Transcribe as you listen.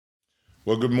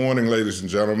Well, good morning, ladies and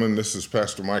gentlemen. This is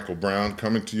Pastor Michael Brown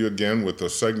coming to you again with a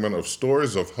segment of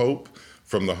Stories of Hope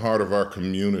from the heart of our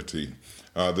community.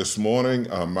 This morning,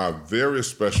 my very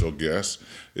special guest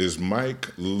is Mike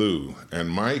Liu,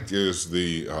 and Mike is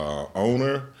the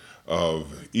owner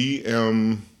of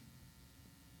EMA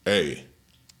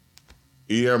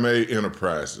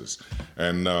Enterprises.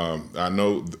 And I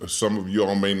know some of you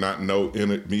all may not know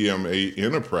EMA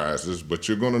Enterprises, but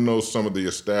you're going to know some of the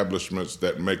establishments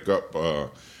that make up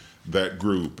that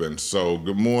group. And so,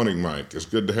 good morning, Mike. It's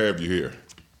good to have you here.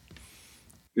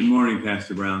 Good morning,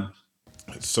 Pastor Brown.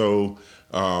 So,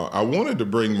 I wanted to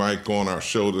bring Mike on our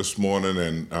show this morning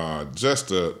and just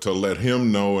to let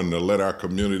him know and to let our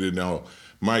community know,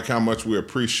 Mike, how much we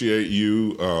appreciate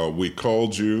you. We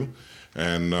called you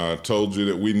and told you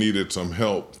that we needed some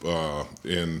help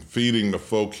in feeding the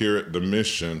folk here at the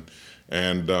mission.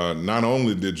 And not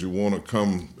only did you want to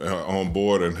come on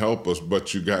board and help us,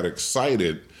 but you got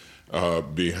excited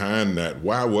behind that.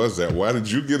 Why was that? Why did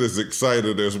you get as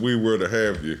excited as we were to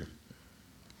have you?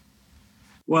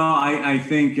 Well, I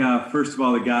think first of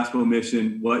all, the gospel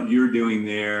mission, what you're doing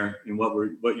there, and what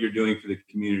you're doing for the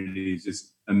community is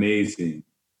just amazing.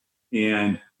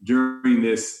 And during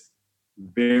this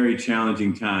very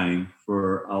challenging time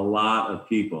for a lot of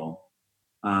people,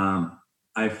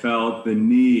 I felt the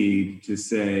need to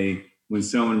say, when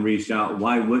someone reached out,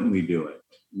 why wouldn't we do it?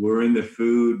 We're in the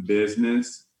food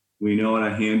business. We know how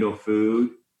to handle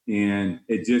food, and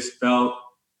it just felt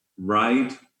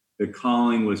right. The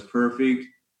calling was perfect.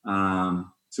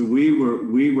 So we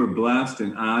were blessed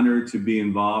and honored to be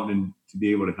involved and to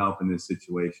be able to help in this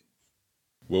situation.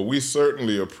 Well, we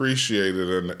certainly appreciate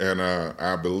it, and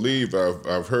I believe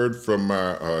I've heard from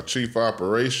my chief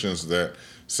operations that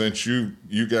since you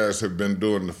guys have been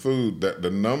doing the food, that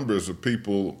the numbers of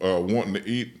people wanting to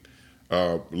eat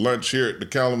lunch here at the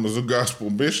Kalamazoo Gospel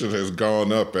Mission has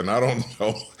gone up, and I don't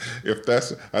know if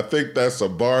I think that's a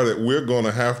bar that we're going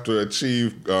to have to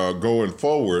achieve going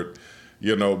forward,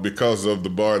 because of the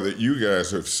bar that you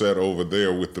guys have set over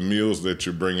there with the meals that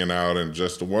you're bringing out and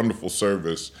just a wonderful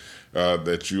service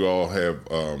that you all have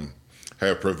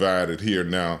provided here.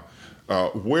 Now,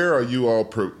 where are you all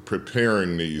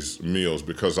preparing these meals?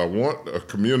 Because I want a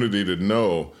community to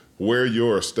know where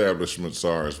your establishments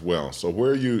are as well. So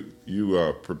where are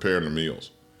you preparing the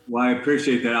meals? Well, I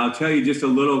appreciate that. I'll tell you just a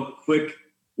little quick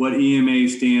what EMA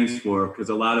stands for, because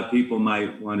a lot of people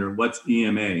might wonder, what's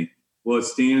EMA? Well, it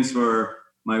stands for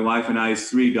my wife and I's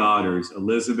three daughters,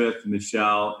 Elizabeth,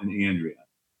 Michelle, and Andrea.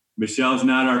 Michelle's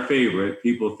not our favorite.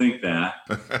 People think that.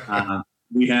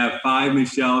 We have 5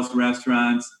 Michelle's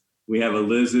restaurants. We have a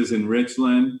Liz's in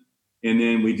Richland. And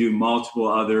then we do multiple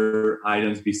other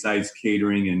items besides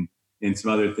catering and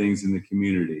some other things in the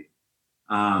community.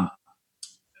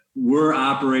 We're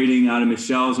operating out of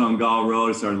Michelle's on Gall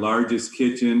Road. It's our largest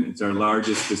kitchen. It's our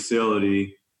largest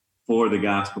facility for the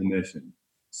gospel mission.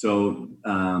 So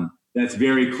that's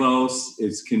very close.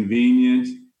 It's convenient.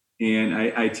 And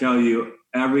I tell you,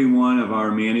 every one of our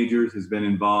managers has been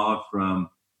involved, from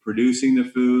producing the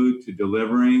food to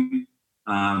delivering.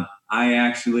 I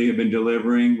actually have been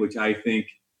delivering, which I think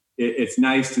it's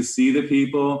nice to see the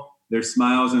people, their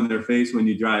smiles on their face when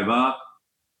you drive up.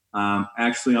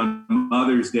 Actually, on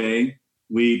Mother's Day,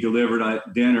 we delivered a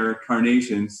dinner,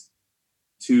 carnations,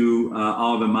 to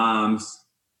all the moms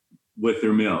with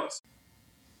their meals.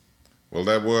 Well,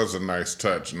 that was a nice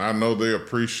touch, and I know they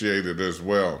appreciate it as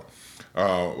well.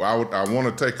 I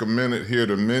want to take a minute here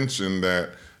to mention that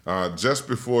just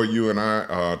before you and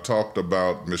I talked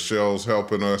about Michelle's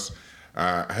helping us,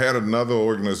 I had another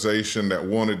organization that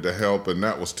wanted to help, and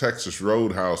that was Texas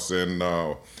Roadhouse in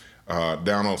down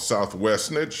on South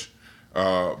Westnedge.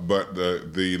 But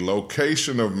the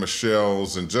location of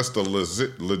Michelle's and just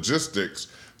the logistics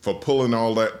for pulling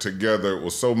all that together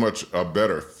was so much a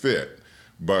better fit.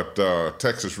 But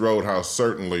Texas Roadhouse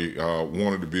certainly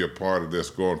wanted to be a part of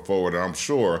this going forward. And I'm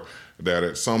sure that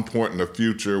at some point in the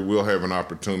future, we'll have an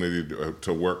opportunity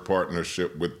to work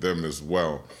partnership with them as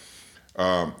well.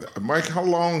 Mike, how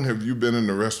long have you been in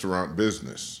the restaurant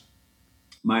business?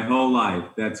 My whole life.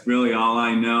 That's really all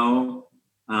I know.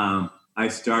 I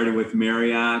started with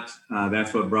Marriott.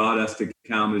 That's what brought us to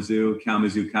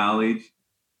Kalamazoo College.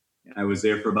 I was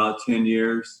there for about 10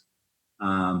 years.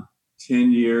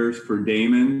 10 years for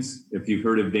Damon's. If you've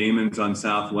heard of Damon's on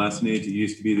South Westnedge, it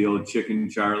used to be the old Chicken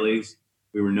Charlie's.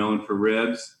 We were known for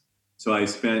ribs. So I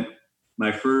spent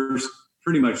my first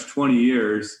pretty much 20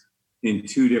 years in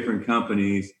 2 different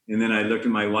companies. And then I looked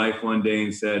at my wife one day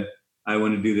and said, I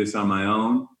want to do this on my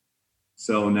own.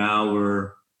 So now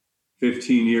we're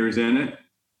 15 years in it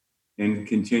and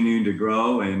continuing to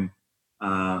grow. And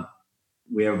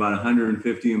we have about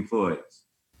 150 employees.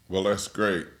 Well, that's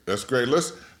great. That's great.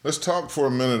 Let's talk for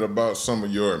a minute about some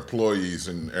of your employees,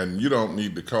 and you don't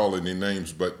need to call any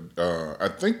names, but I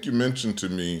think you mentioned to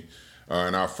me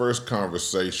in our first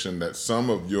conversation that some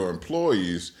of your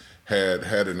employees had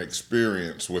an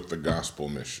experience with the gospel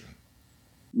mission.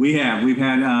 We've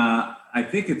had I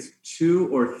think it's 2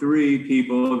 or 3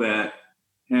 people that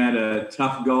had a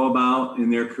tough go about in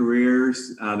their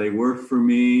careers. They worked for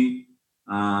me,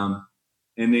 and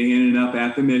they ended up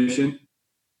at the mission,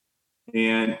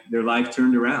 and their life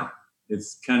turned around.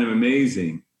 It's kind of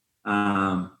amazing.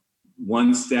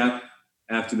 One step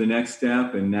after the next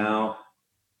step, and now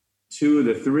 2 of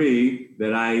the 3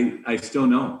 that I still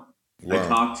know. Wow. I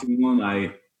talk to them,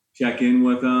 I check in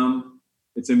with them.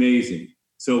 It's amazing.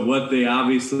 So what they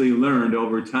obviously learned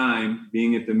over time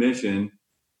being at the mission,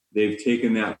 they've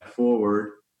taken that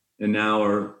forward and now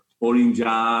are holding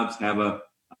jobs, have a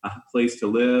place to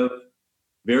live,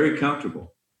 very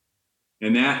comfortable.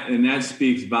 And that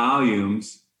speaks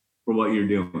volumes for what you're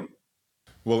doing.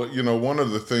 Well, one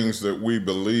of the things that we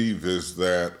believe is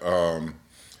that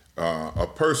a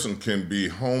person can be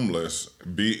homeless,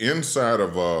 be inside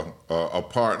of a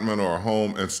apartment or a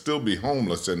home, and still be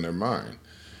homeless in their mind.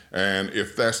 And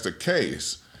if that's the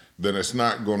case, then it's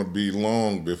not going to be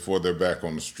long before they're back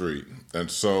on the street.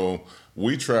 And so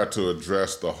we try to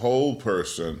address the whole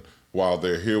person while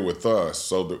they're here with us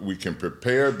so that we can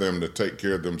prepare them to take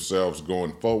care of themselves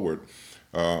going forward.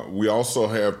 We also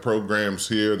have programs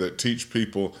here that teach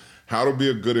people how to be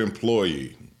a good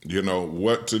employee,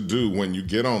 what to do when you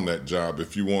get on that job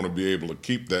if you want to be able to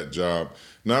keep that job.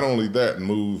 Not only that,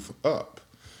 move up.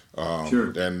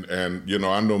 Sure. And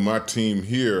I know my team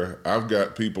here, I've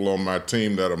got people on my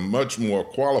team that are much more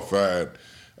qualified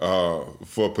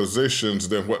for positions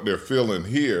than what they're filling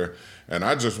here. And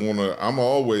I just I'm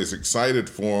always excited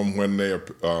for them when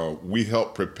we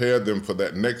help prepare them for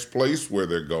that next place where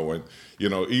they're going,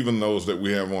 even those that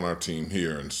we have on our team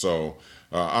here. And so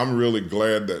I'm really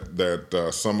glad that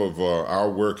some of our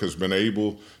work has been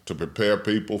able to prepare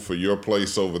people for your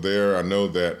place over there. I know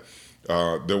that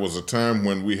there was a time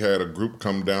when we had a group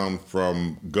come down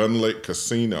from Gun Lake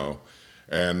Casino,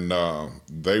 and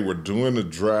they were doing a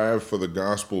drive for the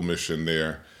gospel mission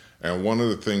there. And one of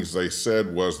the things they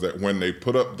said was that when they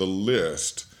put up the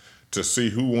list to see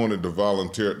who wanted to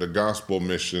volunteer at the gospel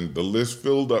mission, the list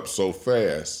filled up so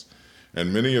fast,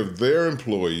 and many of their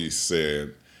employees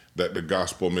said that the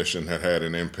gospel mission had had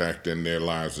an impact in their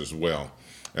lives as well.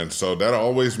 And so that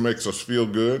always makes us feel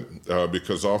good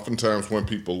because oftentimes when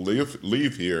people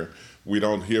leave here, we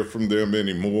don't hear from them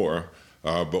anymore.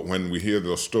 But when we hear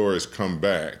those stories come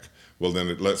back, well, then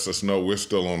it lets us know we're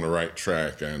still on the right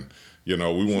track. And, we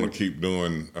want to keep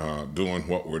doing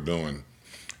what we're doing.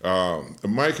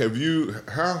 Mike,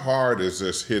 how hard is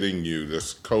this hitting you,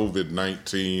 this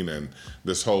COVID-19 and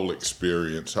this whole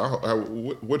experience?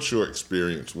 What's your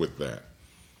experience with that?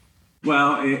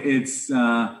 Well, it's...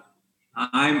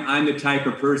 I'm the type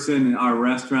of person, our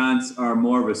restaurants are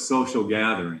more of a social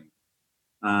gathering.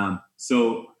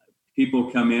 So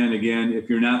people come in, again, if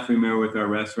you're not familiar with our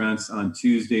restaurants, on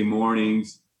Tuesday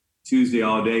mornings, Tuesday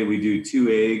all day, we do 2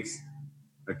 eggs,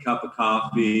 a cup of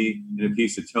coffee, and a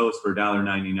piece of toast for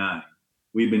 $1.99.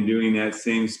 We've been doing that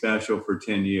same special for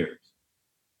 10 years.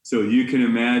 So you can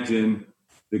imagine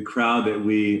the crowd that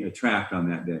we attract on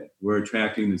that day. We're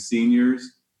attracting the seniors,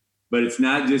 but it's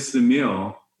not just the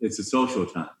meal. It's a social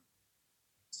time.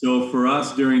 So for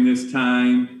us during this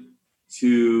time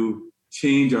to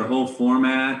change our whole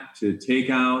format to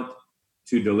takeout,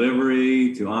 to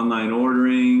delivery, to online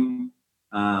ordering,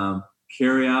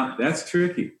 carry out, that's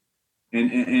tricky.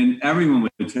 And everyone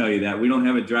would tell you that. We don't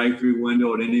have a drive-through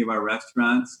window at any of our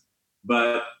restaurants,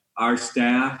 but our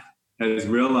staff has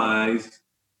realized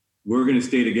we're going to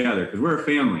stay together because we're a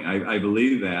family. I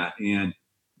believe that. And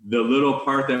the little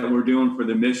part that we're doing for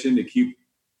the mission to keep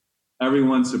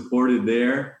everyone supported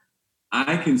there,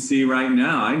 I can see right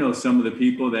now, I know some of the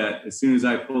people that as soon as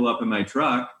I pull up in my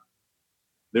truck,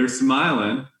 they're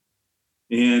smiling,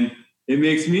 and it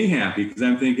makes me happy because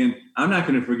I'm thinking, I'm not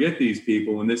going to forget these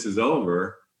people when this is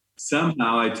over.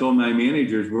 Somehow I told my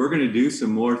managers, we're going to do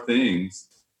some more things.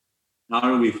 How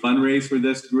do we fundraise for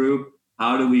this group?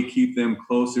 How do we keep them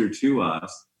closer to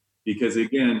us? Because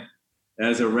again,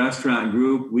 as a restaurant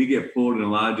group, we get pulled in a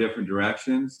lot of different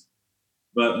directions,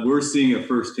 but we're seeing it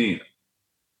firsthand.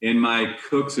 And my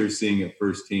cooks are seeing it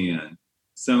firsthand.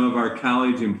 Some of our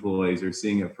college employees are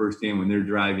seeing it firsthand when they're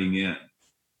driving in.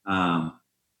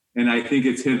 And I think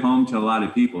it's hit home to a lot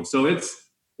of people. So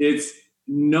it's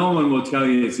no one will tell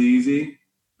you it's easy,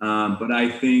 but I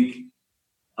think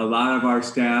A lot of our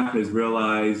staff has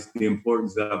realized the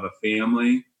importance of a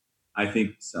family. I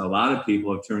think a lot of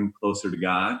people have turned closer to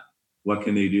God. What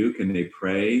can they do? Can they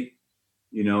pray?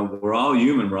 You know, we're all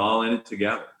human. We're all in it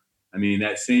together. I mean,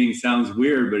 that saying sounds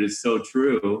weird, but it's so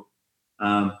true.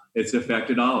 It's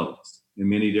affected all of us in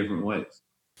many different ways.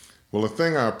 Well, the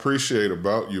thing I appreciate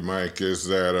about you, Mike, is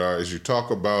that as you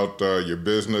talk about your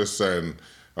business and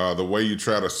the way you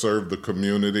try to serve the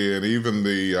community, and even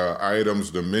the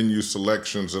items, the menu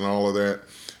selections, and all of that,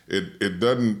 it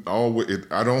doesn't always.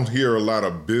 I don't hear a lot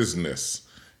of business.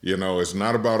 You know, it's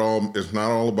not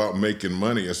all about making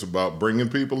money. It's about bringing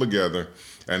people together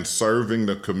and serving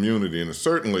the community. And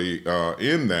certainly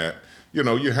in that, you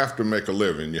know, you have to make a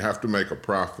living. You have to make a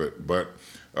profit. But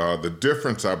the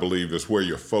difference, I believe, is where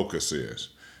your focus is.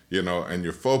 You know, and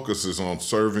your focus is on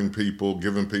serving people,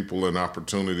 giving people an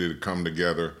opportunity to come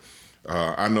together.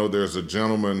 I know there's a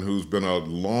gentleman who's been a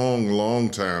long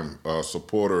time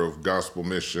supporter of Gospel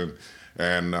Mission.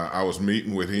 And I was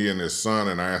meeting with he and his son,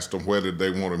 and I asked them where did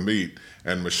they want to meet.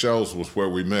 And Michelle's was where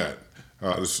we met.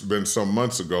 This has been some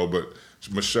months ago, but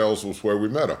Michelle's was where we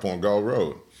met, up on Gull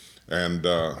Road. And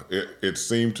it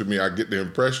seemed to me, I get the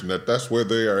impression that that's where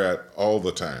they are at all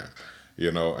the time.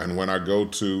 You know, and when I go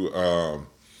to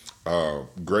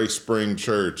Grace Spring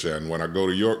Church, and when I go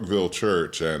to Yorkville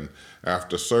Church, and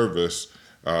after service,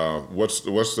 what's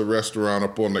the restaurant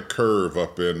up on the curve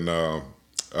up in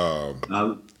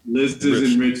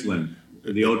Liz's in Richland,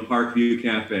 the old Parkview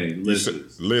Cafe.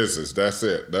 Liz's, that's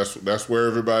it. That's where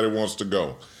everybody wants to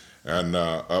go, and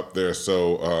up there.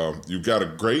 So you've got a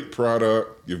great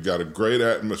product, you've got a great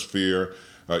atmosphere,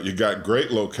 you got great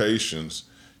locations,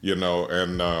 you know,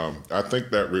 and I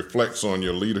think that reflects on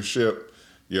your leadership,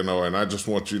 you know. And I just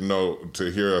want you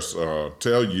to hear us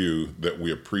tell you that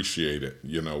we appreciate it.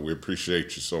 You know, we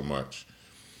appreciate you so much.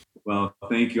 Well,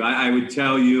 thank you. I would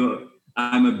tell you,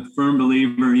 I'm a firm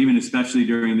believer, even especially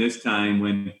during this time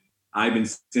when I've been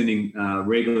sending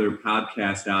regular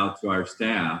podcasts out to our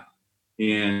staff.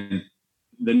 And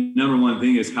the number one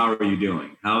thing is, how are you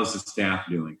doing? How's the staff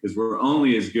doing? Because we're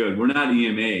only as good. We're not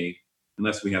EMA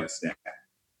unless we have a staff.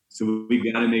 So we've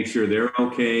got to make sure they're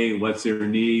okay. What's their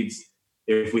needs?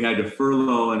 If we had to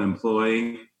furlough an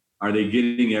employee, are they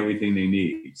getting everything they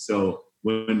need? So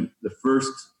when it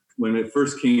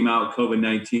first came out,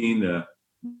 COVID-19, the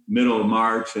middle of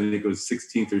March, I think it was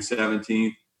 16th or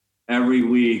 17th, every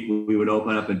week we would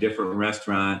open up a different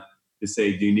restaurant to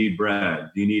say, do you need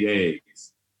bread? Do you need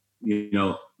eggs? You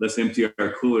know, let's empty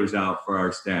our coolers out for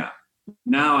our staff.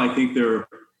 Now I think they're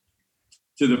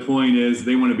to the point is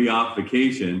they want to be off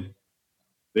vacation.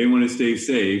 They want to stay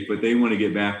safe, but they want to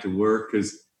get back to work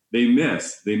because they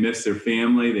miss their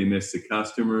family. They miss the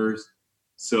customers.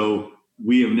 So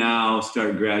we have now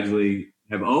started gradually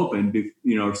have opened,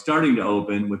 you know, starting to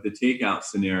open with the takeout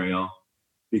scenario,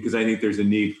 because I think there's a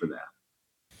need for that.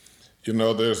 You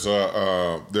know,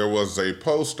 there was a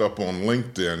post up on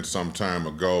LinkedIn some time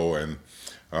ago,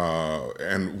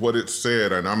 and what it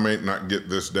said, and I may not get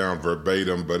this down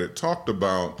verbatim, but it talked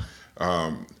about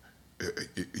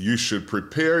you should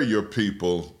prepare your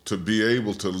people to be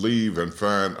able to leave and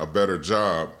find a better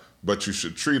job, but you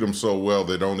should treat them so well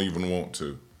they don't even want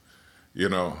to. You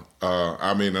know,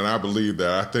 I mean, and I believe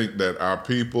that. I think that our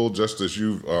people, just as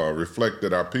you've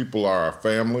reflected, our people are our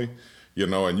family, you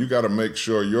know, and you got to make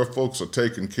sure your folks are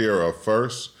taken care of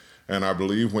first. And I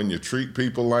believe when you treat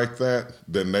people like that,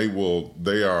 then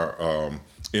they are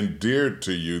endeared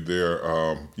to you.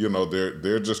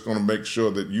 They're just going to make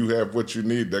sure that you have what you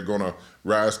need. They're going to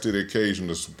rise to the occasion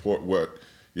to support what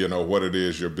it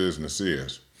is your business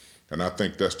is. And I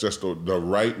think that's just the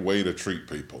right way to treat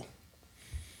people.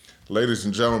 Ladies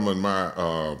and gentlemen,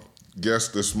 my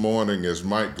guest this morning is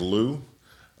Mike Liu.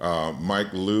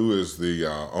 Mike Liu is the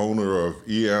owner of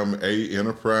EMA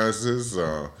Enterprises,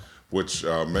 which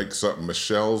makes up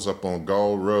Michelle's up on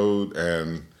Gull Road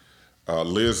and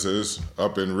Liz's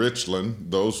up in Richland.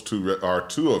 Those two are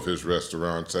two of his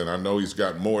restaurants, and I know he's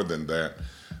got more than that.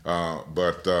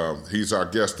 But he's our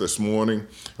guest this morning,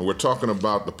 and we're talking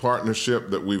about the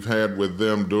partnership that we've had with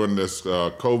them during this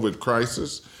COVID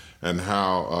crisis, and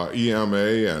how EMA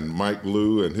and Mike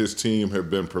Liu and his team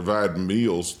have been providing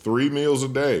meals, 3 meals a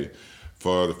day,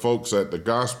 for the folks at the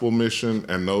Gospel Mission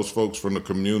and those folks from the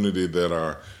community that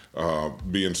are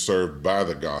being served by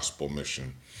the Gospel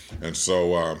Mission. And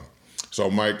so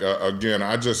Mike, again,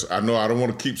 I know I don't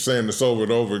want to keep saying this over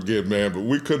and over again, man, but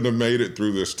we couldn't have made it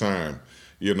through this time,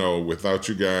 you know, without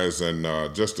you guys, and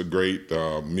just the great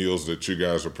meals that you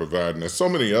guys are providing. There's so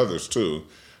many others too.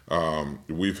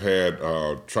 We've had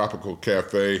Tropical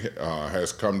Cafe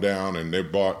has come down, and they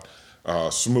bought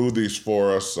smoothies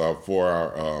for us, for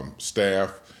our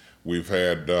staff. We've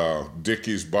had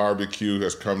Dickey's Barbecue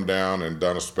has come down and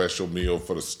done a special meal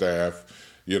for the staff,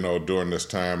 during this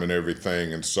time and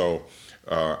everything. And so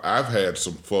I've had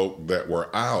some folk that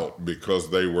were out because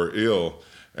they were ill,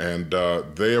 and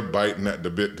they're biting at the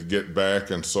bit to get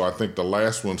back. And so I think the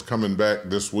last one's coming back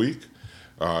this week.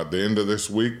 The end of this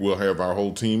week, we'll have our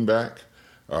whole team back.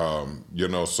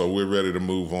 So we're ready to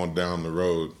move on down the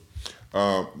road.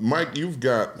 Mike, you've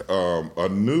got a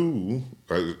new,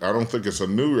 I don't think it's a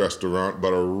new restaurant,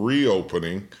 but a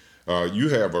reopening. You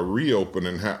have a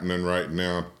reopening happening right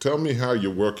now. Tell me how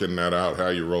you're working that out, how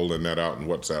you're rolling that out, and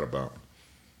what's that about?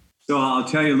 So I'll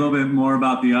tell you a little bit more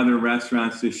about the other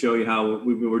restaurants to show you how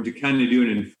we're kind of doing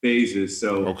it in phases.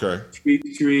 So okay.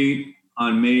 Treat Street,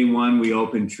 on May 1, we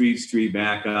opened Treat Street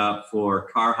back up for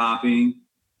car hopping,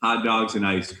 hot dogs, and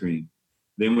ice cream.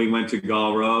 Then we went to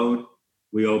Gall Road.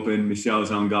 We opened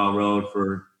Michelle's on Gall Road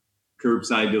for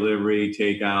curbside delivery,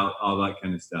 takeout, all that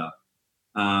kind of stuff.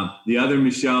 The other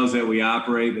Michelle's that we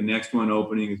operate, the next one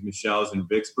opening is Michelle's in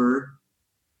Vicksburg.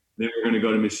 Then we're going to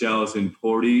go to Michelle's in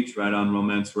Portage, right on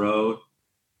Romance Road.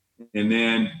 And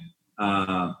then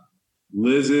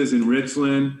Liz's in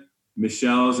Richland,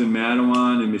 Michelle's in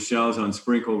Mattawan, and Michelle's on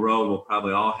Sprinkle Road will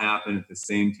probably all happen at the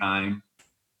same time.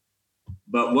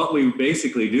 But what we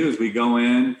basically do is we go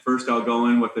in, first I'll go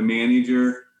in with the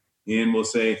manager and we'll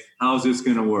say, how's this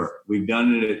going to work? We've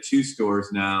done it at 2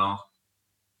 stores now.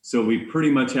 So we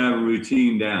pretty much have a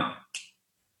routine down.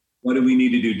 What do we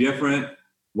need to do different?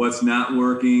 What's not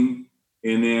working?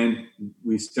 And then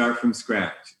we start from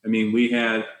scratch. I mean, we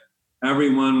had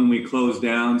everyone when we closed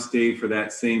down stayed for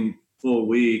that same full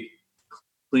week,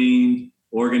 cleaned,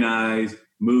 organized,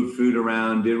 moved food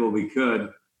around, did what we could.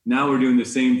 Now we're doing the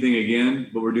same thing again,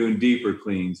 but we're doing deeper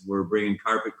cleans. We're bringing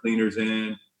carpet cleaners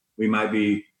in. We might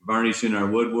be varnishing our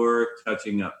woodwork,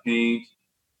 touching up paint,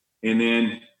 and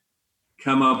then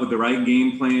come up with the right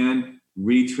game plan,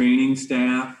 retraining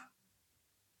staff.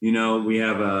 We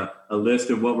have a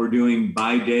list of what we're doing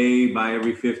by day, by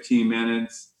every 15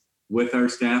 minutes with our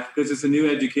staff, because it's a new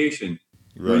education.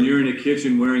 Right. When you're in a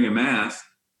kitchen wearing a mask,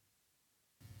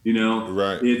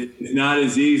 right. It's not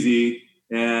as easy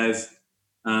as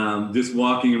just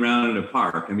walking around in a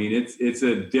park. I mean, it's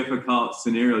a difficult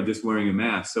scenario just wearing a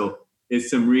mask. So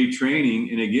it's some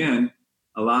retraining. And again,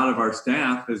 a lot of our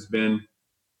staff has been,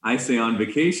 I say on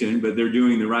vacation, but they're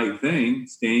doing the right thing,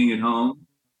 staying at home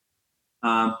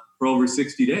for over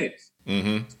 60 days.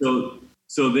 Mm-hmm.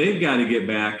 So they've got to get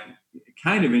back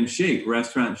kind of in shape,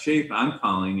 restaurant shape, I'm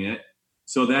calling it.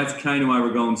 So that's kind of why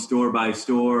we're going store by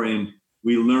store, and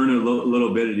we learn a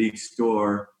little bit at each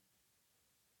store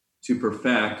to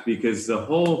perfect, because the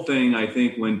whole thing, I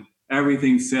think, when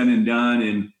everything's said and done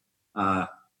and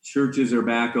churches are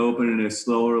back open at a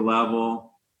slower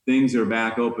level, things are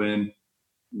back open,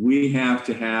 we have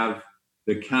to have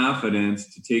the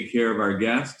confidence to take care of our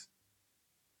guests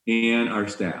and our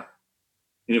staff.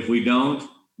 And if we don't,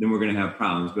 then we're going to have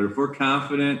problems. But if we're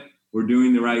confident we're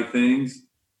doing the right things,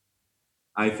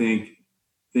 I think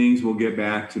things will get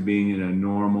back to being in a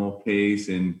normal pace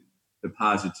and the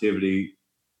positivity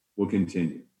will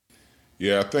continue.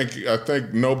 Yeah, I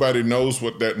think nobody knows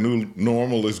what that new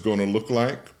normal is going to look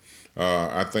like.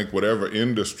 I think whatever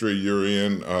industry you're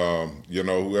in,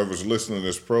 whoever's listening to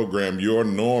this program, your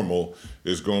normal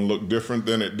is going to look different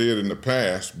than it did in the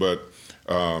past. But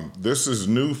this is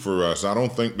new for us. I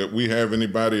don't think that we have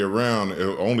anybody around,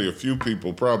 only a few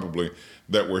people probably,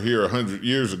 that were here 100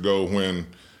 years ago when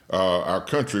our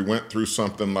country went through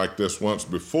something like this once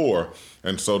before.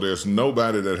 And so there's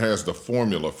nobody that has the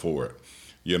formula for it.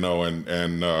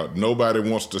 And nobody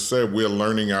wants to say we're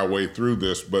learning our way through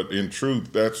this, but in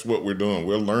truth, that's what we're doing.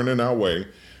 We're learning our way,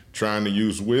 trying to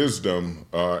use wisdom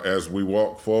as we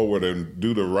walk forward and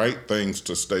do the right things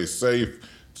to stay safe,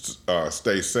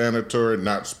 stay sanitary,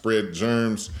 not spread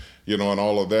germs, and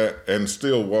all of that, and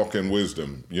still walk in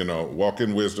wisdom,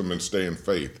 and stay in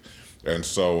faith. And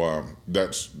so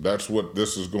that's what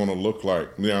this is going to look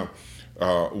like. Now,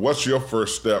 what's your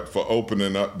first step for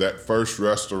opening up that first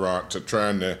restaurant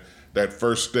to that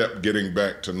first step getting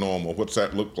back to normal? What's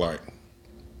that look like?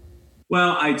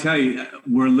 Well, I tell you,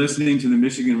 we're listening to the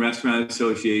Michigan Restaurant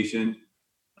Association,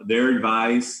 their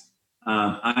advice.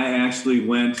 I actually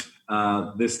went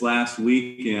this last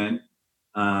weekend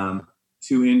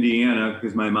to Indiana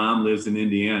because my mom lives in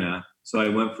Indiana. So I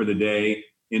went for the day.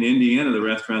 In Indiana, the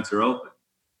restaurants are open.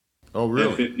 Oh,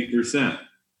 really? At 50%.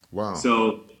 Wow.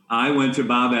 So I went to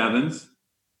Bob Evans,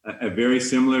 a very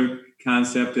similar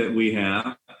concept that we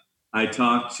have. I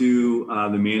talked to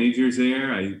the managers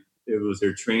there. It was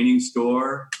their training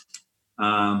store.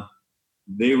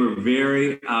 they were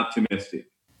very optimistic.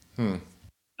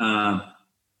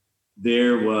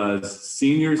 There was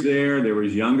seniors there. There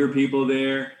was younger people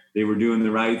there. They were doing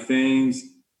the right things.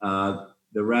 The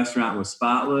restaurant was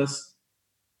spotless.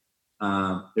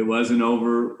 It wasn't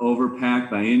overpacked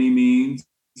by any means,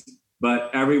 but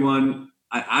everyone,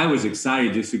 I was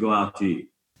excited just to go out to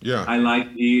eat. Yeah. I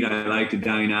like to eat. I like to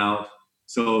dine out.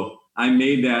 So I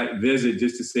made that visit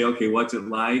just to say, okay, what's it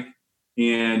like?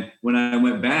 And when I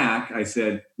went back, I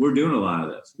said, we're doing a lot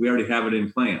of this. We already have it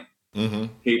in plan.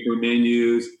 Paper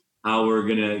menus, how we're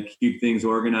going to keep things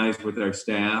organized with our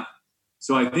staff.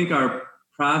 So I think our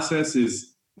process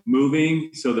is moving.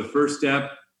 So the first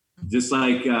step, just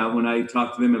like when I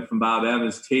talked to them from Bob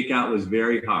Evans, takeout was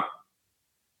very hard.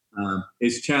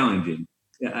 It's challenging.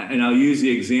 And I'll use the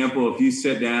example, if you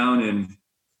sit down and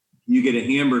you get a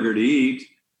hamburger to eat,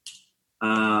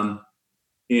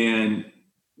 and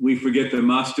we forget the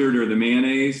mustard or the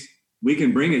mayonnaise, we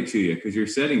can bring it to you because you're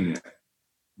sitting there.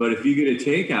 But if you get a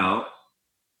takeout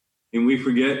and we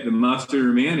forget the mustard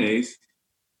or mayonnaise,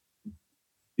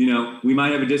 we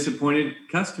might have a disappointed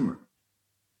customer.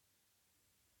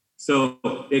 So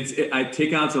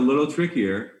takeout's a little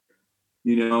trickier.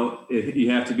 You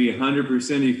have to be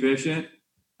 100% efficient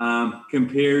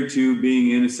compared to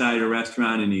being inside a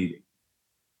restaurant and eating.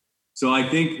 So I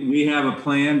think we have a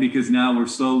plan because now we're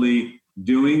slowly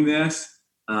doing this.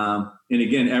 And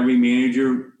again, every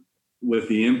manager with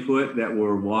the input that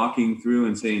we're walking through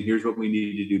and saying, here's what we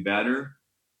need to do better.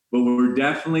 But we're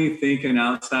definitely thinking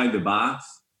outside the box.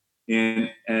 And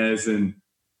as an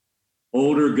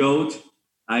older goat,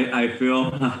 I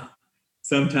feel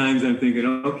sometimes I'm thinking,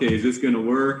 okay, is this going to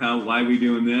work? Why are we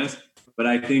doing this? But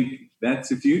I think that's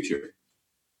the future.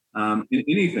 In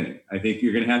anything, I think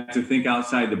you're going to have to think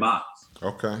outside the box.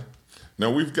 Okay.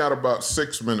 Now we've got about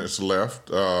 6 minutes left.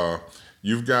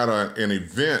 You've got an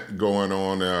event going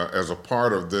on as a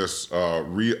part of this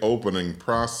reopening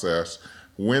process.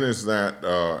 When is that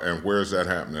and where is that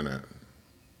happening at?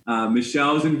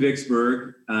 Michelle's in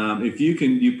Vicksburg. If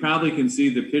you probably can see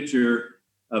the picture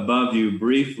above you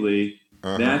briefly.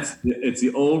 It's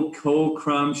the old Cole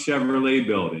Crum Chevrolet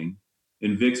building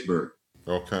in Vicksburg.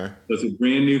 Okay. So it's a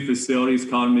brand new facility. It's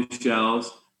called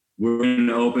Michelle's. We're going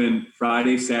to open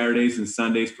Fridays, Saturdays, and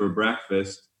Sundays for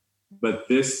breakfast. But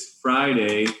this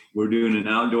Friday, we're doing an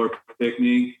outdoor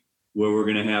picnic where we're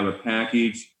going to have a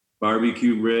package,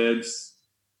 barbecue ribs,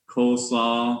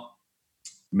 coleslaw,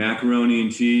 macaroni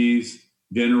and cheese,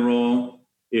 dinner roll.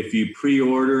 If you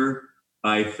pre-order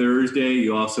by Thursday,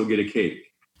 you also get a cake.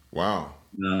 Wow.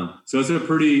 So it's a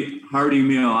pretty hearty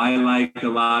meal. I like a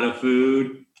lot of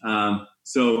food.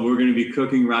 So we're going to be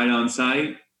cooking right on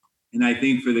site. And I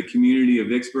think for the community of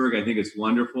Vicksburg, I think it's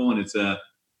wonderful. And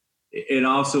it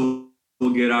also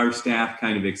will get our staff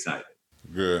kind of excited.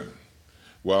 Good.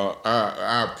 Well,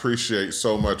 I appreciate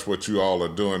so much what you all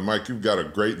are doing. Mike, you've got a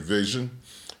great vision.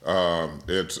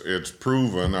 It's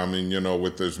proven,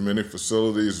 with as many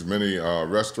facilities, many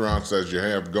restaurants as you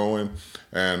have going.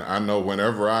 And I know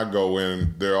whenever I go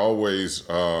in, there are always,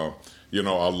 a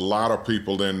lot of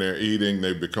people in there eating.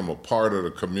 They become a part of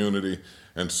the community.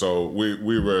 And so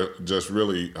we were just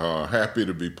really happy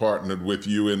to be partnered with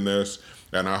you in this.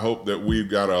 And I hope that we've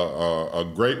got a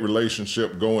great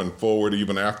relationship going forward,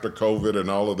 even after COVID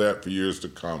and all of that for years to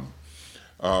come.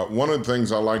 One of the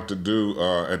things I like to do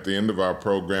at the end of our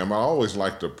program, I always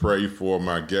like to pray for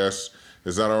my guests.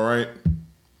 Is that all right?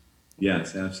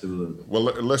 Yes, absolutely. Well,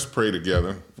 let's pray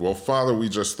together. Well, Father, we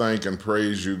just thank and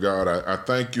praise you, God. I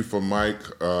thank you for Mike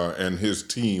and his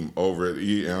team over at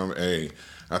EMA.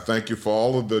 I thank you for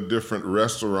all of the different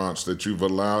restaurants that you've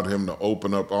allowed him to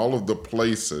open up, all of the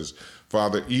places.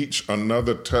 Father, each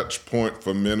another touch point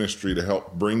for ministry to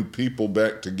help bring people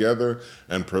back together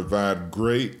and provide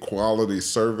great quality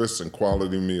service and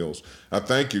quality meals. I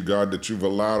thank you, God, that you've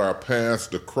allowed our paths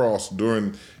to cross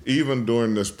even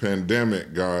during this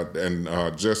pandemic, God, and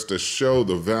just to show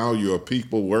the value of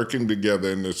people working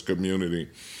together in this community.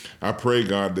 I pray,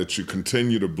 God, that you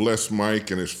continue to bless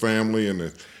Mike and his family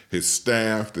and his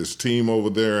staff, his team over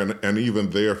there, and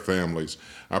even their families.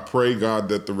 I pray, God,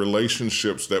 that the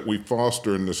relationships that we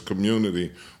foster in this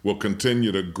community will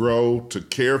continue to grow, to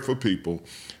care for people,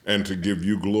 and to give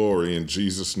you glory in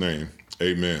Jesus' name.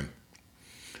 Amen.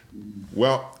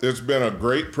 Well, it's been a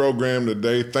great program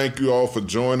today. Thank you all for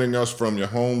joining us from your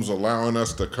homes, allowing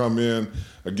us to come in.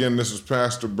 Again, this is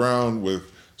Pastor Brown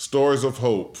with Stories of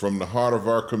Hope from the heart of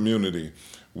our community.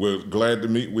 We're glad to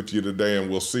meet with you today,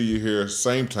 and we'll see you here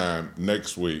same time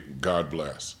next week. God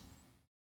bless.